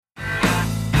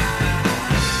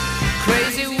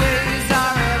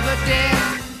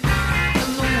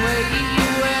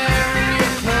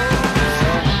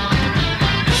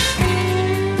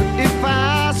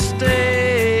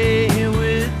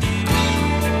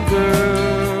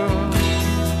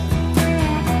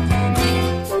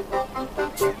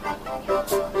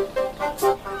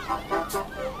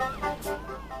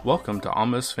Welcome to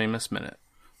Almost Famous Minute,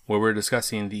 where we're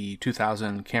discussing the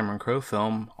 2000 Cameron Crowe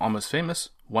film Almost Famous,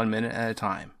 1 minute at a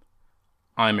time.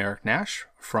 I'm Eric Nash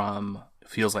from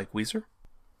Feels Like Weezer.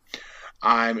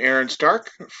 I'm Aaron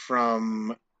Stark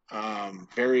from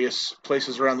various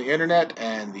places around the internet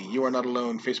and the You Are Not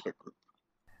Alone Facebook group.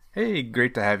 Hey,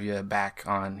 great to have you back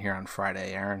on here on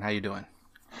Friday, Aaron. How you doing?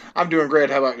 I'm doing great.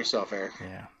 How about yourself, Eric?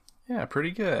 Yeah,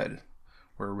 pretty good.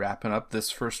 We're wrapping up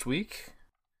this first week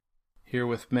here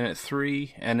with minute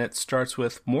 3, and it starts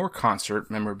with more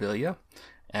concert memorabilia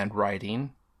and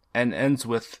writing, and ends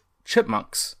with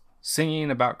chipmunks singing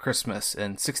about Christmas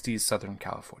in 60s Southern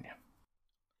California.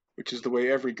 Which is the way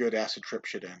every good acid trip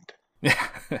should end. Yeah.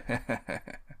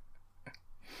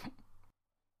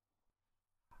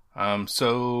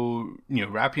 So,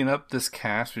 wrapping up this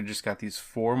cast, we've just got these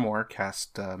 4 more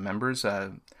cast members.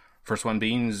 First one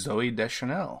being Zooey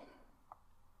Deschanel.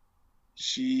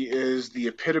 She is the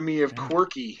epitome of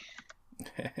quirky.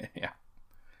 Yeah.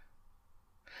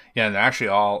 Yeah, and they're actually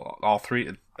all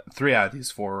three out of these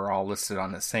 4 are all listed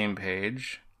on the same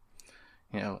page.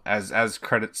 As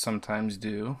credits sometimes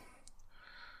do.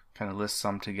 Kind of list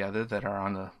some together that are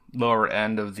on the lower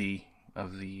end of the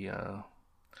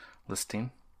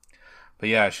listing. But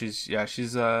yeah, she's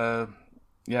done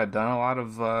a lot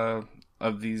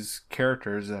of these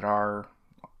characters that are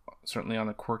certainly on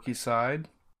the quirky side.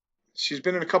 She's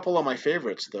been in a couple of my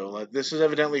favorites, though. This is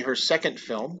evidently her second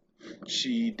film.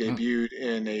 She debuted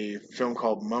in a film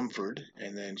called Mumford,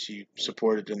 and then she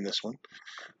supported in this one.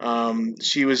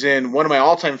 She was in one of my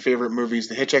all-time favorite movies,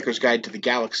 The Hitchhiker's Guide to the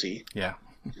Galaxy. Yeah.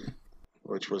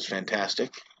 Which was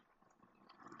fantastic.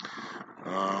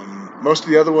 Most of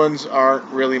the other ones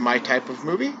aren't really my type of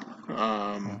movie.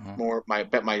 I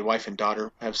bet my wife and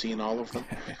daughter have seen all of them.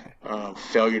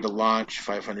 Failure to Launch,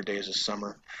 500 Days of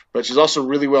Summer. But she's also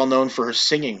really well known for her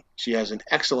singing. She has an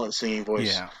excellent singing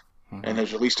voice. Yeah. Mm-hmm. And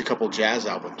has released a couple jazz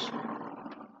albums.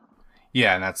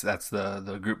 Yeah, and that's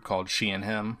the group called She and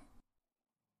Him.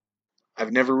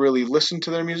 I've never really listened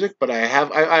to their music, but I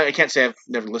have. I can't say I've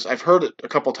never listened. I've heard it a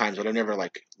couple times, but I've never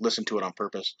listened to it on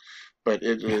purpose. But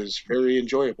it is very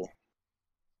enjoyable.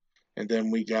 And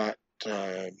then we got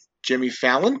Jimmy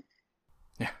Fallon.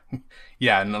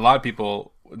 Yeah, and a lot of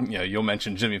people, you'll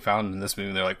mention Jimmy Fallon in this movie,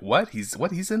 and they're like, "What? He's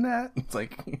in that?" It's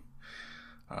like,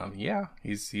 yeah,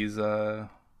 he's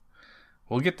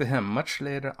we'll get to him much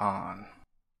later on.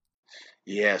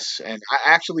 Yes, and I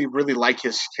actually really like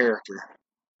his character.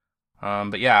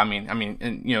 But yeah, I mean,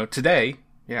 and, today,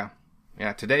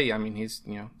 today, he's,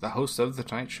 the host of The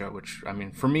Tonight Show, which,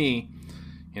 for me,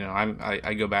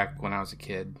 I go back when I was a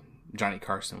kid, Johnny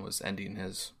Carson was ending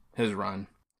his run.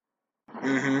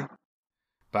 Mm-hmm.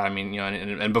 But,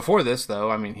 and before this,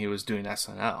 though, he was doing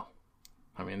SNL.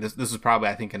 This is probably,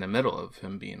 I think, in the middle of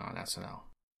him being on SNL.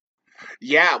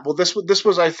 Yeah, well, this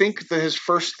was, I think, his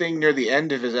first thing near the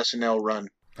end of his SNL run.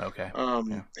 Okay.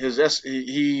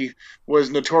 He was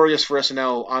notorious for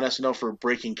SNL for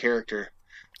breaking character.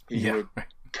 He would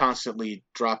constantly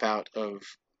drop out of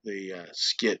the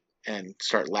skit and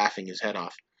start laughing his head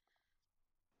off.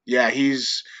 Yeah,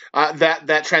 he's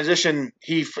that transition.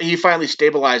 He finally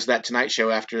stabilized that Tonight Show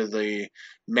after the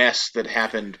mess that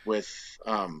happened with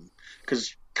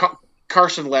because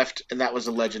Carson left and that was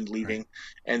a legend leaving, right.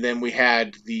 And then we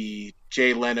had the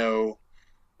Jay Leno.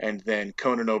 And then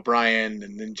Conan O'Brien,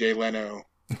 and then Jay Leno.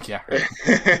 Yeah.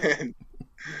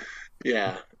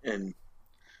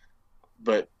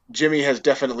 But Jimmy has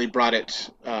definitely brought it.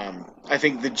 I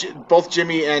think both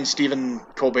Jimmy and Stephen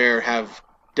Colbert have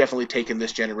definitely taken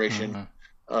this generation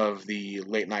of the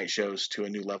late night shows to a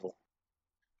new level.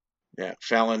 Yeah,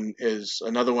 Fallon is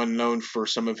another one known for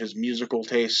some of his musical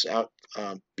tastes out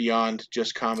beyond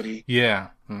just comedy. Yeah.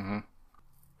 Mm-hmm.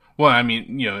 Well,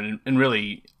 and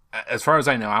really, as far as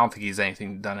I know, I don't think he's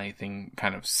done anything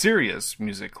kind of serious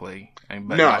musically.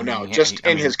 Just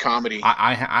in his comedy.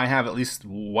 I have at least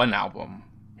one album.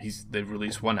 They've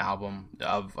released one album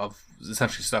of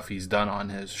essentially stuff he's done on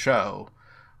his show,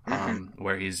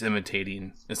 where he's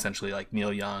imitating essentially like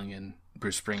Neil Young and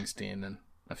Bruce Springsteen and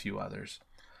a few others.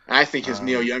 I think his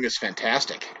Neil Young is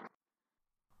fantastic.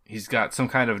 He's got some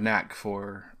kind of knack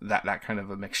for that kind of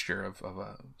a mixture of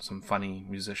some funny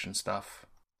musician stuff.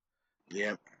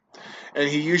 Yeah. And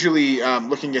he usually,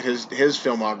 looking at his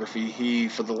filmography, he,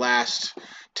 for the last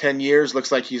 10 years,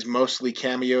 looks like he's mostly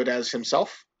cameoed as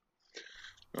himself.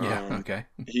 Yeah, okay.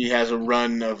 He has a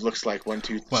run of, looks like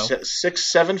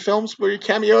 6, 7 films where he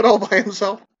cameoed all by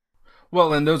himself.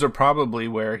 Well, and those are probably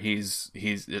where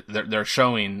they're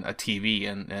showing a TV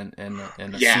and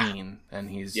a scene, and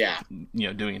he's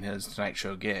doing his Tonight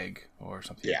Show gig or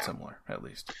something similar, at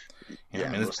least.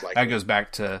 That goes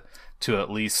back to to at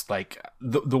least like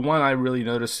the one I really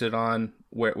noticed it on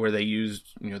where they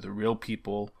used the real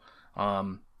people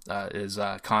is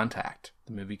Contact,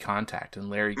 the movie Contact, and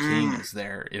Larry King is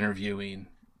there interviewing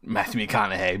Matthew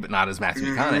McConaughey, but not as Matthew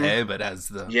McConaughey, but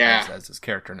as as his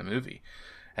character in the movie.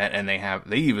 And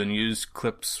they even used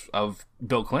clips of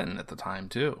Bill Clinton at the time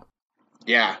too.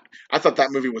 Yeah, I thought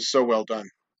that movie was so well done.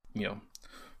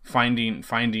 Finding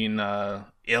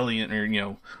alien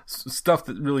or stuff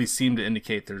that really seemed to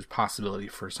indicate there's possibility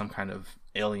for some kind of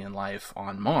alien life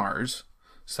on Mars.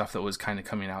 Stuff that was kind of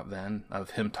coming out then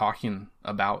of him talking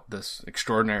about this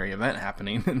extraordinary event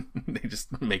happening, and they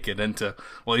just make it into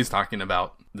he's talking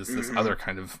about this other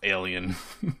kind of alien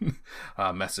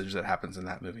message that happens in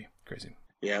that movie. Crazy.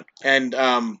 Yeah, and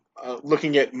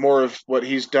looking at more of what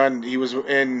he's done, he was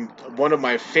in one of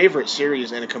my favorite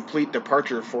series and a complete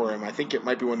departure for him. I think it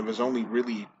might be one of his only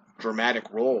really dramatic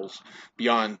roles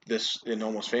beyond this in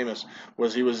Almost Famous,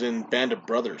 was he was in Band of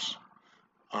Brothers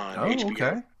on HBO.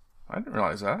 Okay. I didn't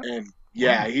realize that. And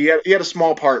yeah, he had a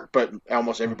small part, but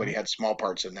almost everybody had small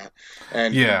parts in that.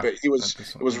 And but it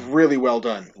was really well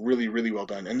done, really, really well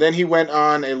done. And then he went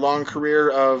on a long career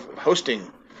of hosting,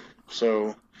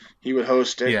 so he would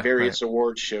host at various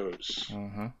award shows.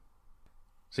 Mm-hmm.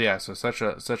 So such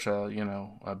a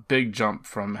a big jump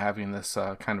from having this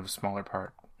kind of smaller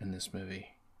part in this movie.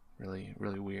 Really,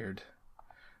 really weird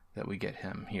that we get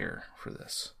him here for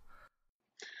this.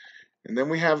 And then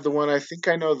we have the one I think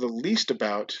I know the least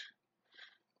about,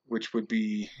 which would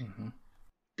be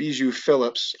Bijou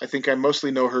Phillips. I think I mostly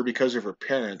know her because of her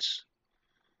parents,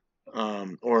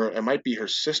 or it might be her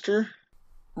sister.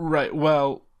 Right.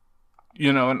 Well,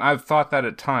 and I've thought that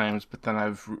at times, but then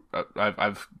I've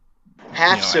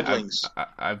half siblings.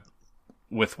 I've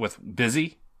with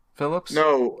Busy Phillips.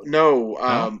 No.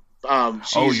 You're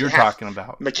talking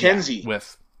about Mackenzie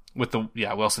with the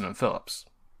Wilson and Phillips.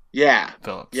 Yeah.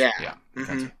 Phillips. Yeah. Yeah.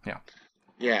 Mm-hmm. Yeah.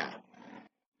 Yeah.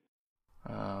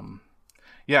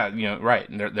 Right.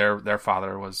 And their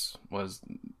father was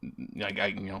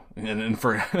and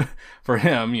for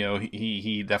him,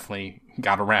 he definitely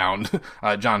got around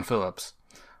John Phillips.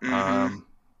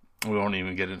 Mm-hmm. We won't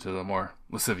even get into the more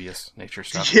lascivious nature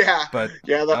stuff. Yeah. But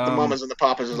the Mamas and the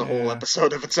Papas is a whole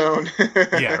episode of its own.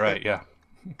 Yeah. Right. Yeah.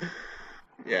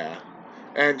 Yeah.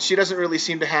 And she doesn't really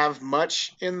seem to have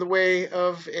much in the way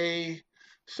of a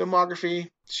filmography.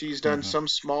 She's done some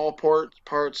small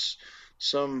parts,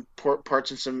 some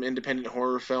parts in some independent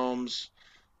horror films,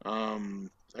 a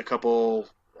couple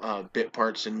bit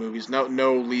parts in movies.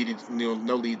 No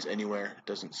leads anywhere. It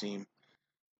doesn't seem.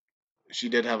 She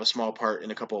did have a small part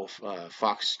in a couple of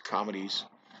Fox comedies.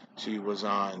 She was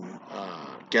on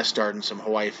guest starred in some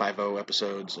Hawaii Five-0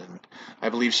 episodes, and I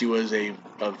believe she was a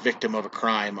victim of a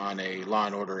crime on a Law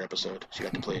and Order episode. She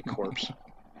got to play a corpse.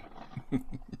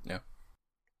 Yeah.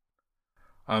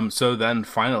 So then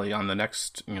finally on the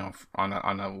next,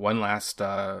 on a one last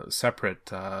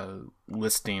separate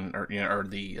listing, or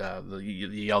the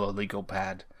yellow legal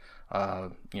pad,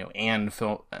 Anne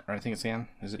Philip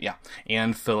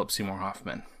Seymour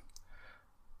Hoffman.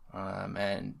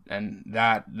 And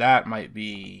that might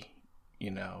be,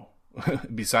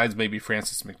 besides maybe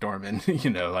Frances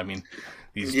McDormand, I mean,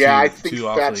 these two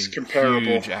awfully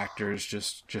huge actors,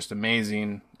 just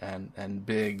amazing and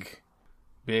big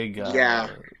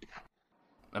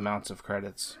amounts of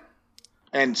credits.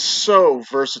 And so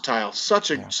versatile,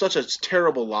 such a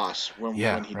terrible loss when he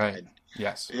died.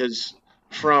 Yes.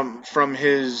 From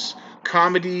his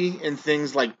comedy and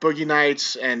things like Boogie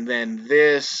Nights, and then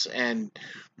this, and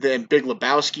then Big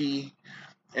Lebowski,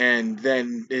 and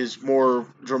then his more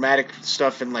dramatic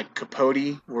stuff in like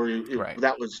Capote, where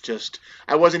that was just,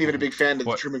 I wasn't even a big fan of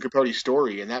the Truman Capote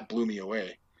story, and that blew me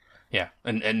away. Yeah,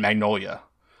 and Magnolia.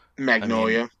 I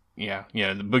mean, yeah,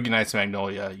 the Boogie Nights and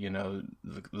Magnolia,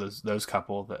 those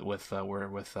couple that were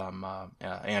with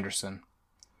Anderson.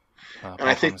 And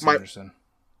I think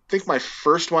my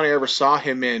first one I ever saw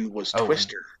him in was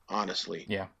Twister, honestly.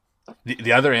 Yeah.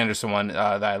 The other Anderson one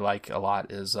that I like a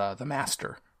lot is The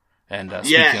Master. And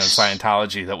speaking of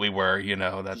Scientology that we were,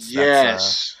 that's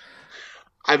yes.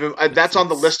 That's on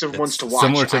the list of ones to watch.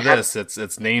 Similar to this,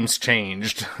 its name's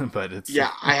changed, but it's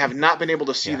I have not been able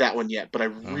to see that one yet, but I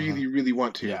really, really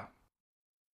want to. Yeah.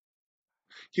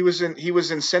 He was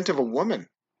in Scent of a Woman.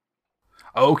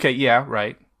 Okay, yeah,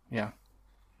 right. Yeah.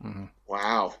 Mm-hmm.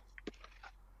 Wow.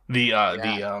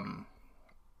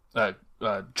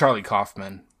 Charlie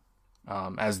Kaufman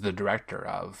as the director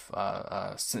of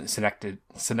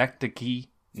Synecdoche,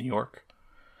 New York.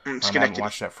 I haven't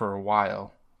watched that for a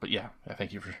while, but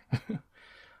thank you for.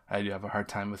 I do have a hard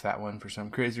time with that one for some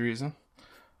crazy reason.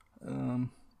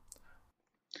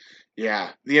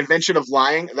 Yeah, The Invention of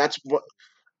Lying. That's what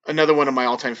another one of my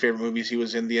all-time favorite movies. He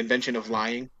was in The Invention of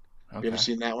Lying. Have you ever Okay.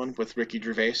 seen that one with Ricky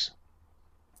Gervais?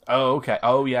 Oh, okay.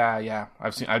 Oh, yeah, yeah.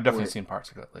 I've definitely Where seen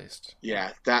parts of it at least.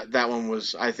 yeah, that one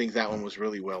was. I think that one was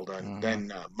really well done. Mm-hmm.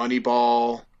 Then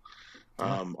Moneyball,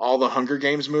 Yeah. all the Hunger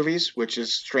Games movies, which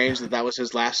is strange that that was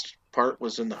his last part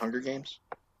was in the Hunger Games.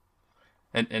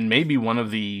 And maybe one of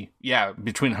the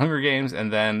between Hunger Games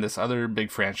and then this other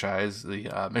big franchise,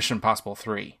 the Mission Impossible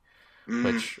 3, Mm,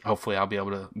 which hopefully I'll be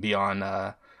able to be on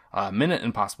Minute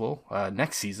Impossible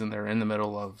next season. They're in the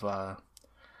middle of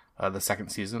the second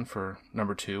season for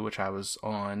number 2, which I was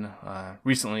on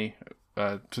recently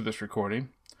to this recording.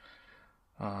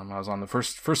 I was on the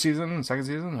first season and second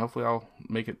season. Hopefully I'll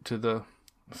make it to the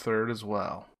third as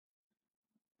well.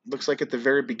 looks like at the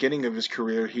very beginning of his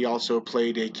career, he also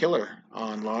played a killer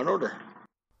on Law and Order.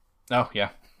 Oh, yeah.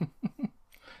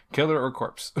 Killer or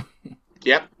corpse.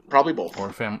 Yep, probably both.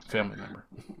 Or family member.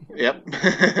 Yep.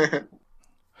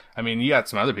 I mean, you got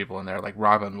some other people in there like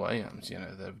Robin Williams,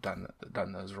 that have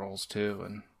done those roles too,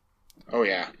 and Oh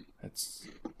yeah. it's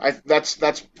That's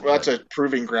a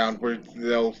proving ground where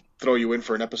they'll throw you in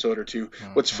for an episode or two.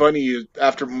 What's uh, funny is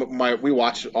after we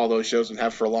watch all those shows and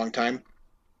have for a long time.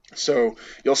 So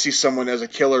you'll see someone as a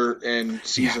killer in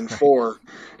season right. 4,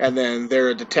 and then they're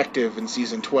a detective in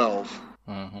season 12.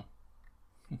 Uh-huh.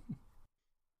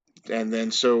 And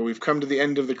then so we've come to the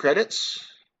end of the credits.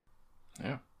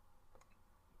 Yeah.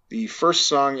 The first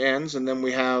song ends, and then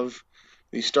we have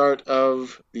the start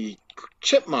of the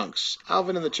Chipmunks,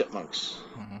 Alvin and the Chipmunks.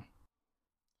 Uh-huh.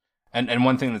 And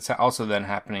one thing that's also then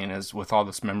happening is with all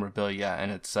this memorabilia, and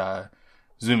it's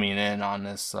zooming in on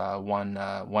this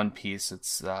one piece.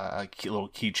 It's a little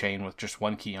keychain with just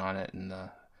one key on it, and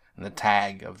the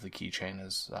tag of the keychain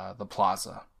is the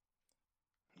Plaza.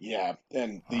 Yeah,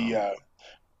 and the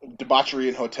debauchery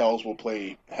in hotels will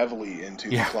play heavily into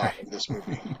the plot Right. of this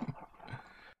movie.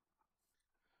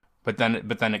 But then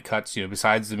it cuts.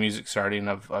 Besides the music starting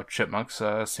of Chipmunks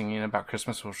singing about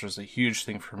Christmas, which was a huge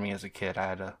thing for me as a kid. I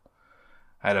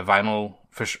had a vinyl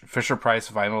Fisher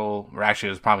Price vinyl, or actually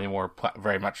it was probably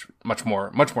very much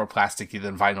more plasticky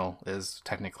than vinyl is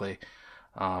technically.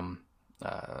 Of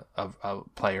a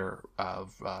player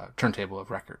of turntable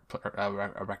of a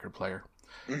record player,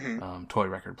 toy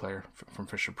record player from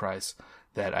Fisher Price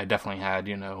that I definitely had.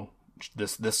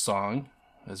 This song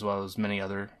as well as many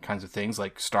other kinds of things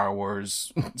like Star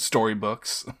Wars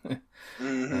storybooks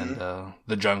and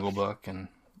the Jungle Book and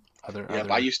other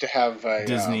I used to have a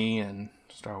Disney and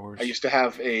Star Wars. I used to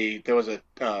have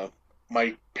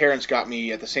my parents got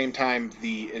me at the same time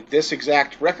this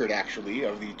exact record actually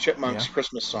of the Chipmunks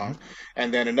Christmas song,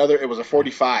 and then another. It was a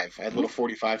 45. I had a little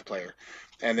 45 player,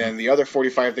 and then the other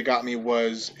 45 they got me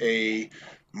was a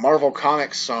Marvel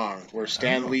Comics song where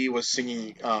Stan Lee was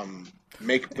singing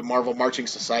 "Make the Marvel Marching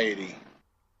Society."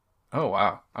 Oh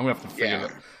wow! I'm gonna have to figure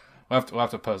that. We'll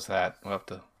have to post that. We'll have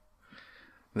to.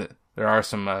 There are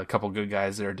some couple good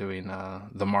guys that are doing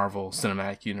the Marvel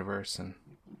Cinematic Universe, and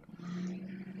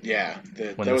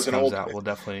when this comes out, we'll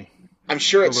definitely. I'm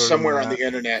sure it's somewhere on the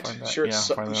internet. I'm sure it's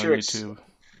YouTube.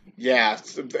 Yeah,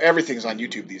 everything's on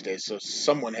YouTube these days, so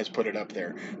someone has put it up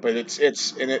there. But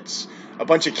it's a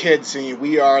bunch of kids singing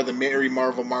 "We Are the Merry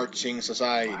Marvel Marching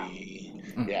Society."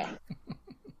 Yeah.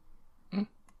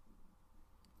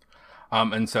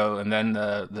 And then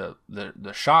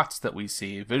the shots that we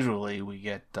see visually, we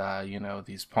get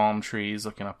these palm trees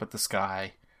looking up at the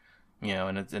sky,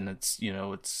 and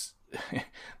it's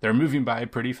they're moving by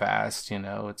pretty fast, and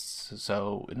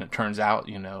it turns out,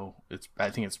 I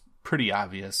think it's pretty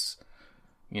obvious,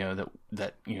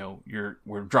 that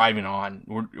we're driving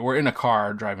we're in a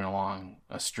car driving along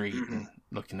a street and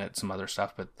looking at some other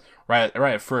stuff, but right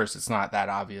at first it's not that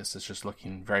obvious. It's just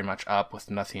looking very much up with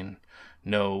nothing,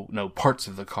 no parts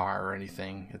of the car or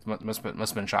anything. It must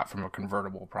have been shot from a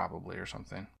convertible probably or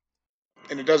something.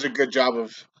 And it does a good job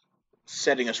of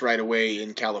setting us right away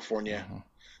in California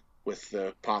with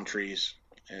the palm trees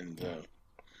and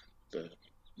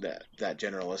that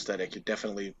general aesthetic. It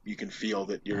definitely, you can feel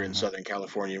that you're in Southern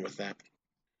California with that.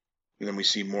 And then we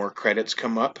see more credits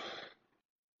come up.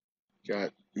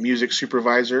 Got music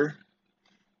supervisor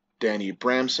Danny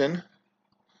Bramson.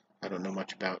 I don't know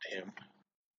much about him.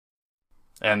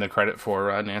 And the credit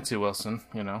for Nancy Wilson,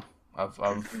 of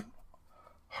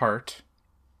Heart.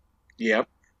 Yep.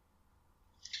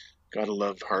 Gotta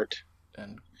love Heart.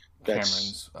 And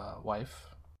Cameron's wife.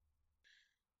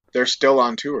 They're still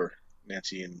on tour,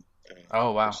 Nancy and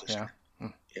oh wow, yeah.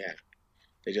 Yeah.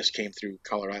 They just came through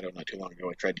Colorado not too long ago.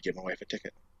 I tried to get my wife a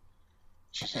ticket.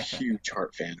 She's a huge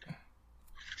Heart fan.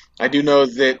 I do know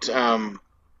that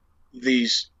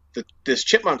these this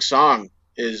Chipmunk song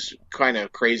is kind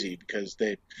of crazy because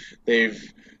they've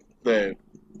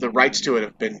the rights to it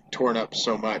have been torn up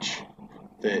so much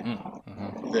that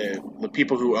the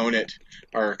people who own it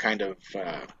are kind of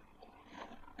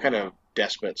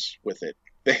despots with it.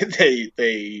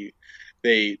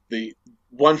 The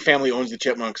one family owns the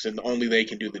Chipmunks and only they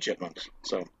can do the Chipmunks.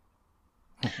 So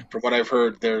from what I've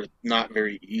heard, they're not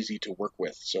very easy to work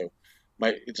with. So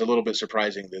it's a little bit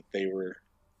surprising that they were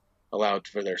allowed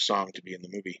for their song to be in the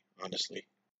movie, honestly.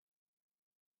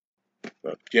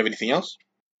 But, do you have anything else?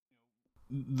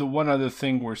 The one other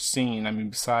thing we're seeing, I mean,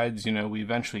 besides, we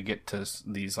eventually get to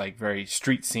these like very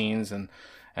street scenes and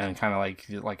kind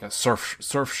of like a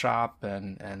surf shop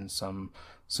and some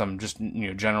just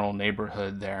general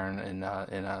neighborhood there in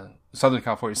Southern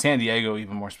California, San Diego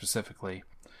even more specifically.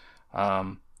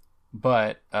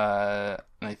 But I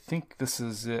think this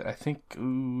is it. I think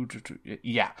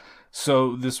yeah.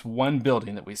 So this one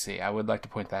building that we see, I would like to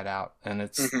point that out, and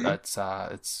it's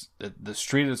the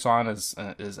street it's on is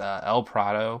El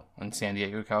Prado in San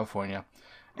Diego, California,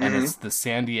 and it's the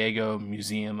San Diego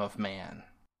Museum of Man.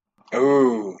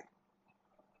 Oh,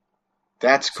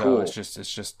 that's cool. So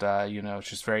it's just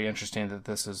very interesting that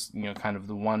this is kind of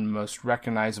the one most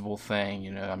recognizable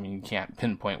thing. I mean, you can't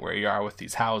pinpoint where you are with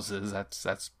these houses.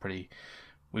 That's pretty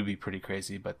would be pretty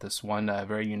crazy. But this one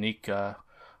very unique,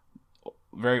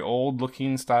 very old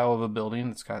looking style of a building.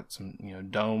 It's got some a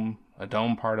dome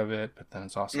part of it, but then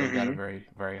it's also got a very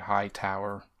very high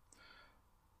tower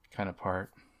kind of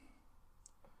part.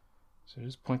 So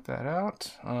just point that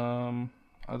out.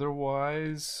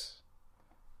 Otherwise,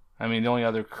 I mean, the only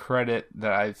other credit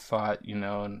that I thought,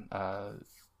 I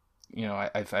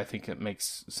think it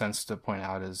makes sense to point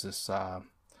out is this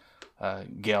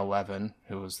Gail Levin,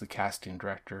 who was the casting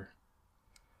director,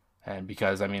 and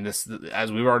because I mean, this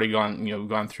as we've already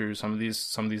gone through some of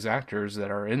these actors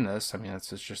that are in this. I mean, that's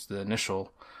just the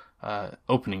initial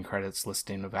opening credits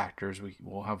listing of actors.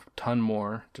 We'll have a ton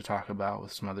more to talk about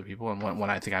with some other people, and one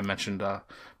I think I mentioned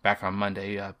back on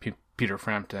Monday, Peter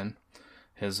Frampton,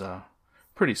 his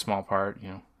pretty small part,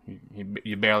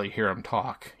 you barely hear him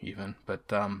talk even, but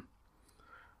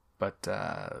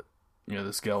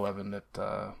this Gail Levin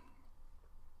that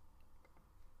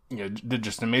did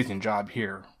just an amazing job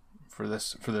here for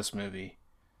this movie,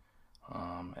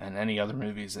 and any other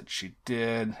movies that she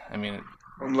did. I mean,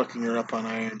 I'm looking her up on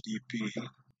IMDb.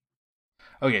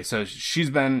 Okay, so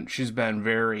she's been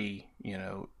very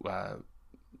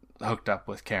hooked up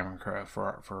with Cameron Crowe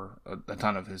for a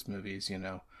ton of his movies.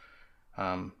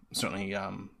 Certainly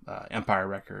Empire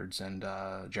Records and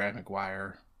Jerry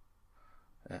Maguire.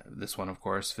 This one, of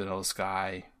course, Vanilla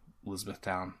Sky,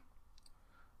 Elizabethtown.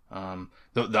 The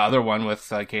other one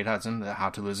with Kate Hudson, the How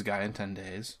to Lose a Guy in 10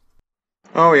 Days.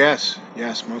 Oh yes,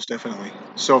 most definitely.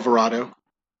 Silverado.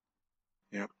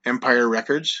 Yep. Empire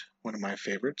Records, one of my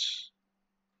favorites.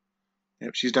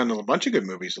 Yep, she's done a bunch of good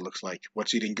movies. It looks like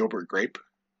What's Eating Gilbert Grape.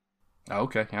 Oh,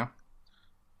 okay, yeah.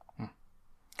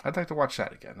 I'd like to watch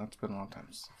that again. That's been a long time.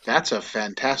 That's a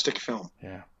fantastic film.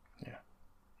 Yeah.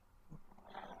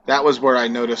 That was where I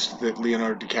noticed that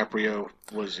Leonardo DiCaprio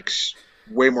was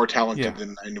way more talented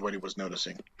than anybody was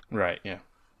noticing. Right, yeah.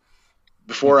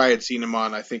 Before I had seen him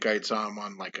on, I think I saw him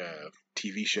on like a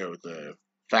TV show, the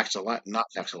Facts of Life, not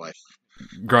Facts of Life.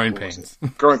 Growing Pains.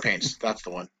 Growing Pains, that's the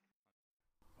one.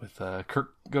 With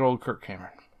good old Kirk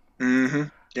Cameron. Mm-hmm.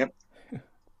 Yep.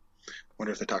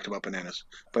 Wonder if they talked about bananas.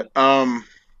 But,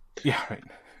 yeah, right.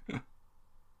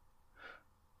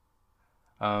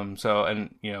 So,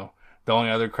 and, the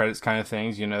only other credits kind of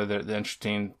things, the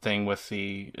interesting thing with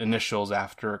the initials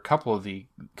after a couple of the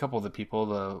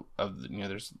people,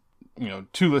 there's,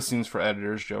 2 listings for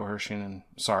editors, Joe Hershing and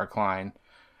Sarah Klein.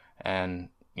 And,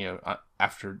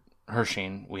 after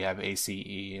Hershing, we have ACE,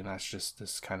 and that's just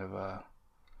this kind of a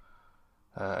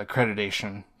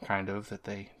accreditation kind of that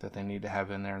they need to have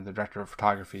in there. The director of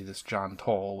photography, this John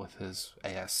Toll, with his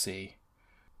ASC.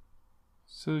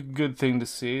 So a good thing to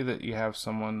see that you have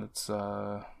someone that's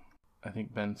I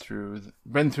think been through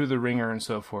the ringer and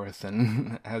so forth,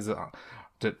 and has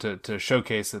to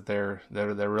showcase that they're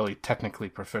really technically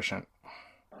proficient.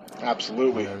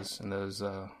 Absolutely. In those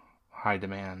high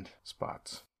demand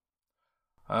spots.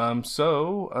 If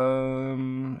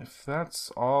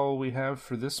that's all we have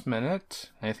for this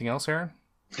minute, anything else, Aaron?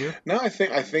 You? No, I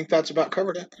think that's about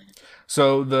covered it.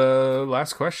 So the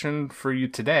last question for you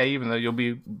today, even though you'll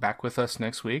be back with us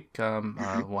next week,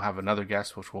 we'll have another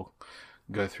guest, which will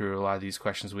go through a lot of these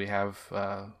questions we have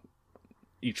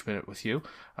each minute with you.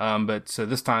 But so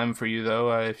this time for you,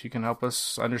 though, if you can help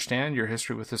us understand your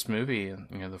history with this movie and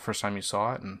the first time you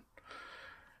saw it, and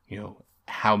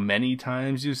how many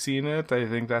times you've seen it. I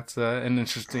think that's an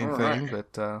interesting thing. Right.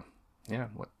 But yeah,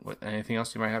 what anything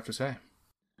else you might have to say?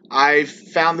 I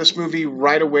found this movie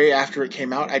right away after it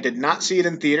came out. I did not see it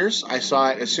in theaters. I saw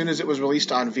it as soon as it was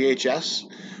released on VHS.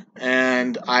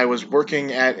 And I was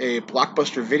working at a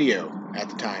Blockbuster Video at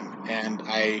the time, and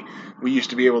we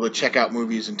used to be able to check out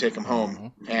movies and take them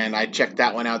home. And I checked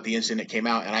that one out the instant it came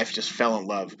out, and I just fell in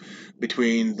love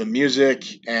between the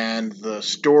music and the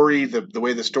story, the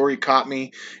way the story caught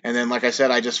me. And then, like I said,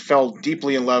 I just fell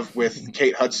deeply in love with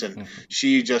Kate Hudson. I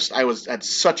had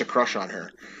such a crush on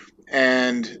her.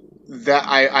 And that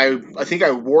I think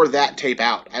I wore that tape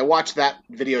out. I watched that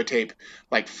videotape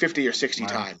like 50 or 60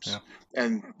 times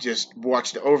and just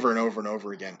watched it over and over and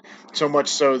over again. So much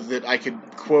so that I could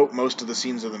quote most of the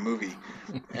scenes of the movie.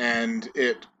 And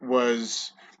it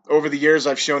was, over the years,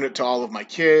 I've shown it to all of my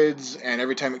kids, and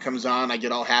every time it comes on, I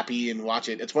get all happy and watch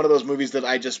it. It's one of those movies that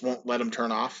I just won't let them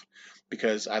turn off,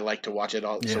 because I like to watch it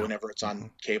all. So whenever it's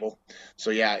on cable. So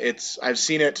yeah, I've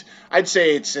seen it. I'd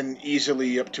say it's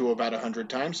easily up to about 100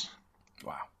 times.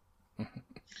 Wow.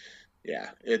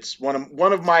 Yeah, it's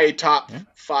one of my top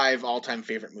 5 all-time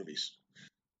favorite movies.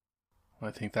 Well,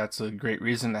 I think that's a great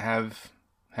reason to have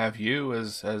you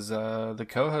as the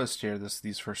co-host here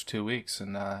these first 2 weeks,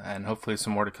 and hopefully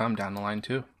some more to come down the line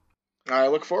too. I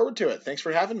look forward to it. Thanks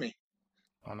for having me.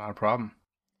 Oh, not a problem.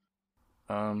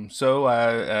 So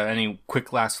any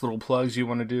quick last little plugs you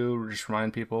want to do, or just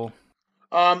remind people?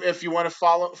 If you want to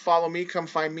follow me, come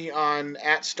find me on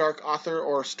 @StarkAuthor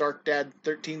or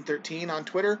StarkDad1313 on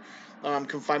Twitter.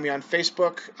 Come find me on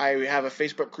Facebook. I have a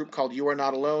Facebook group called You Are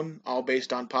Not Alone, all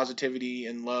based on positivity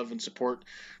and love and support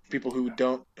for people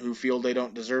who feel they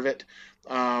don't deserve it.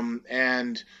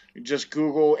 And just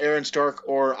Google Aaron Stark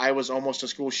or I Was Almost a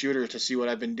School Shooter to see what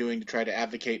I've been doing to try to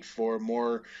advocate for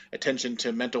more attention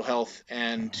to mental health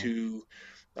and to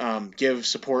give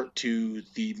support to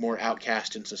the more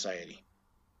outcast in society.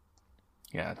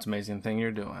 Yeah, it's an amazing thing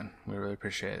you're doing. We really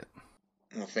appreciate it.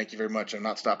 Well, thank you very much. I'm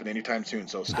not stopping anytime soon,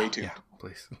 so stay tuned. Yeah,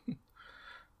 please.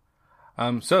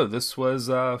 So this was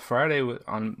Friday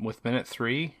with Minute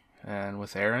 3 and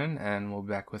with Aaron, and we'll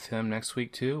be back with him next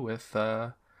week too with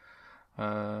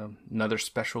another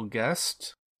special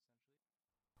guest.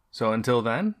 So until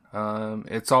then,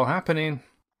 it's all happening.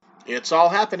 It's all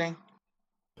happening.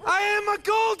 I am a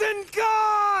golden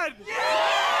god! Yeah!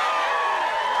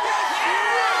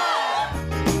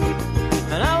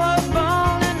 And I was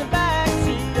born in the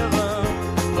backseat of a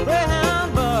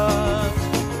Greyhound bus,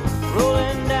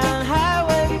 rolling down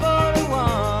Highway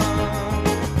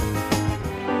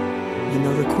 41. You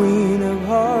know the Queen of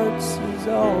Hearts is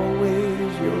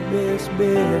always your best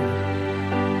bet.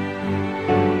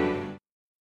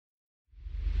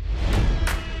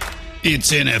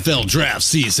 It's NFL draft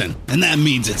season, and that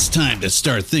means it's time to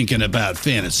start thinking about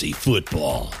fantasy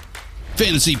football.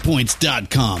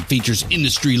 FantasyPoints.com features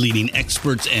industry-leading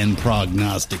experts and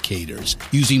prognosticators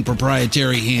using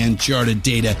proprietary hand-charted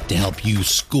data to help you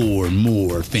score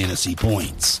more fantasy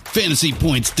points.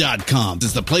 FantasyPoints.com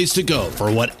is the place to go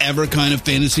for whatever kind of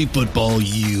fantasy football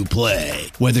you play.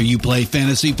 Whether you play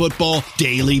fantasy football,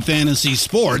 daily fantasy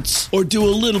sports, or do a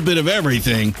little bit of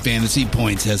everything, Fantasy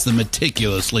Points has the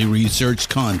meticulously researched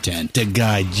content to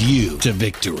guide you to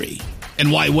victory. And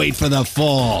why wait for the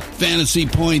fall? Fantasy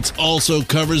Points also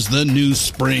covers the new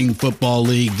spring football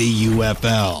league, the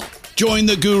UFL. Join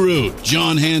the guru,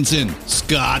 John Hansen,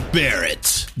 Scott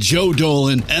Barrett, Joe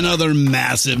Dolan, and other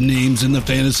massive names in the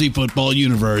fantasy football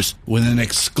universe with an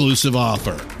exclusive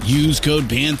offer. Use code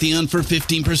Pantheon for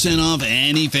 15% off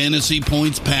any Fantasy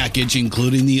Points package,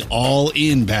 including the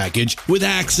all-in package, with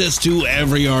access to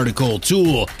every article,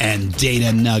 tool, and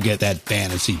data nugget that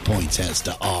Fantasy Points has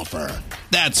to offer.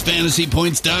 That's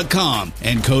FantasyPoints.com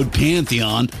and code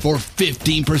Pantheon for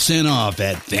 15% off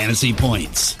at Fantasy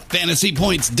Points.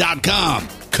 FantasyPoints.com,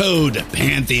 code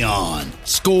Pantheon.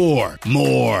 Score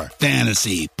more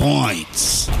fantasy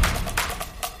points.